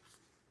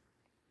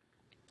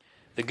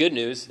 The good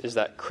news is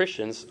that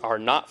Christians are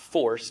not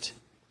forced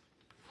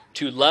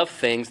to love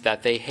things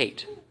that they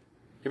hate.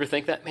 You ever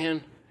think that?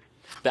 Man,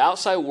 the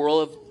outside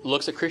world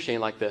looks at Christianity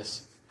like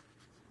this.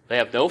 They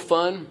have no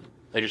fun.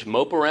 They just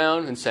mope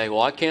around and say,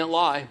 well, I can't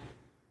lie.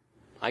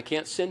 I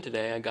can't sin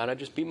today. I got to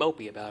just be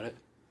mopey about it.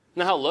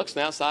 You know how it looks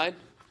on the outside?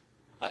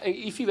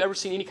 If you've ever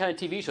seen any kind of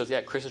TV shows,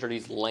 yeah, Christians are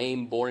these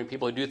lame, boring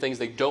people who do things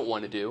they don't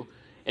want to do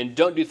and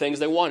don't do things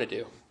they want to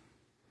do.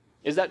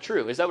 Is that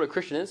true? Is that what a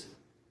Christian is?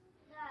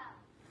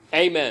 No.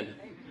 Amen.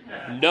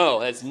 No,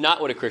 that's not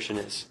what a Christian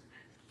is.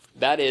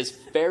 That is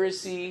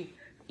Pharisee,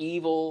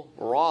 evil,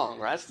 wrong,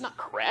 right? That's not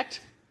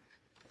correct.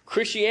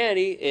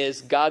 Christianity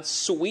is God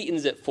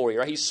sweetens it for you,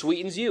 right? He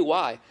sweetens you.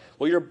 Why?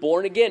 Well, you're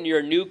born again. You're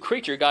a new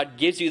creature. God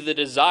gives you the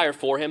desire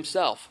for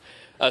himself.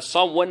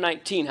 Psalm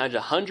 119 has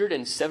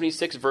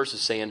 176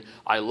 verses saying,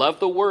 I love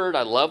the word,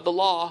 I love the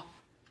law.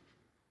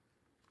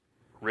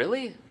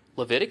 Really?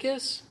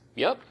 Leviticus?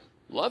 Yep,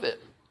 love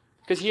it.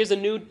 Because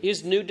he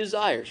has new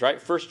desires,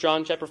 right? 1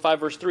 John chapter 5,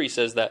 verse 3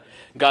 says that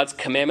God's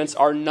commandments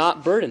are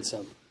not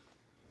burdensome.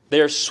 They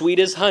are sweet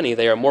as honey.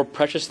 They are more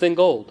precious than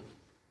gold.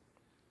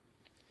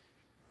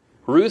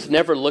 Ruth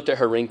never looked at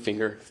her ring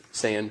finger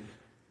saying,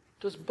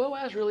 does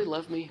Boaz really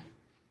love me?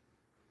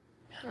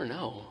 I don't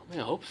know. I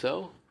hope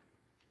so.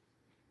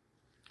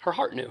 Her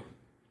heart knew.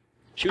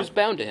 She was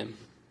bound to him.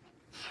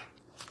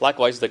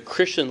 Likewise, the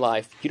Christian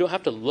life, you don't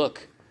have to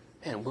look.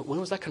 Man, when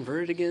was I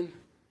converted again?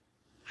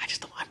 I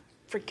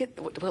forget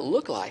what it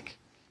looked like.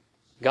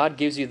 God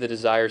gives you the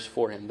desires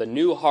for him. The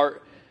new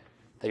heart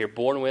that you're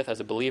born with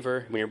as a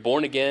believer, when you're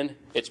born again,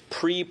 it's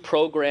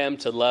pre-programmed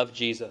to love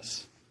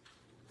Jesus.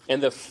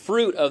 And the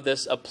fruit of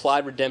this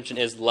applied redemption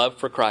is love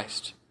for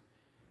Christ.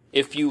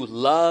 If you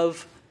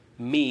love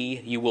me,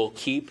 you will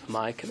keep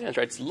my commands.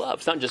 Right? It's love.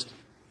 It's not just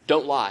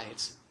don't lie.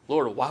 It's,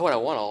 Lord, why would I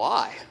want to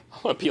lie? I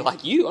want to be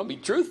like you. I want to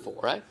be truthful,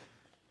 right?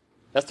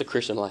 That's the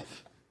Christian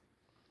life.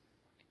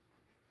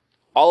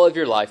 All of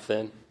your life,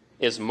 then,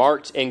 is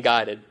marked and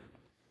guided,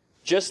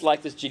 just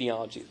like this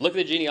genealogy. Look at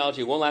the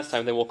genealogy one last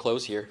time, then we'll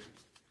close here.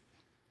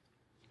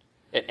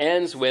 It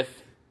ends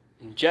with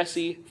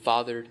Jesse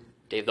fathered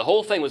David. The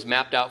whole thing was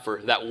mapped out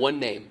for that one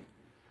name.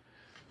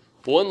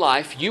 One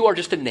life. You are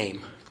just a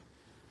name,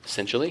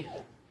 essentially.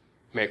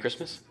 Merry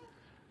Christmas.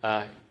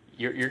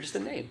 You're just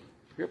a name.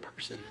 You're a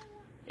person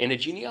in a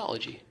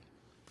genealogy.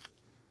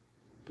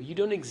 But you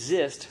don't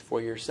exist for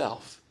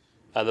yourself.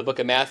 The book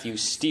of Matthew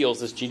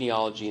steals this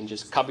genealogy and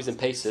just copies and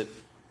pastes it,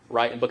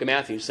 right? In the book of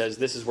Matthew says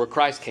this is where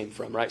Christ came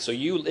from, right? So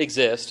you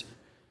exist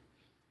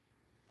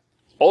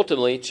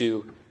ultimately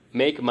to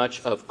make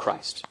much of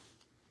Christ.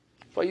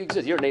 Well, you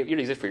exist. You don't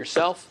exist for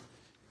yourself.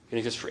 You don't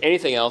exist for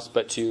anything else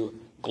but to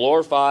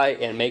glorify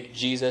and make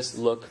Jesus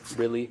look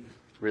really,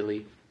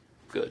 really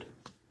good.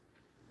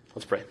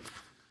 Let's pray.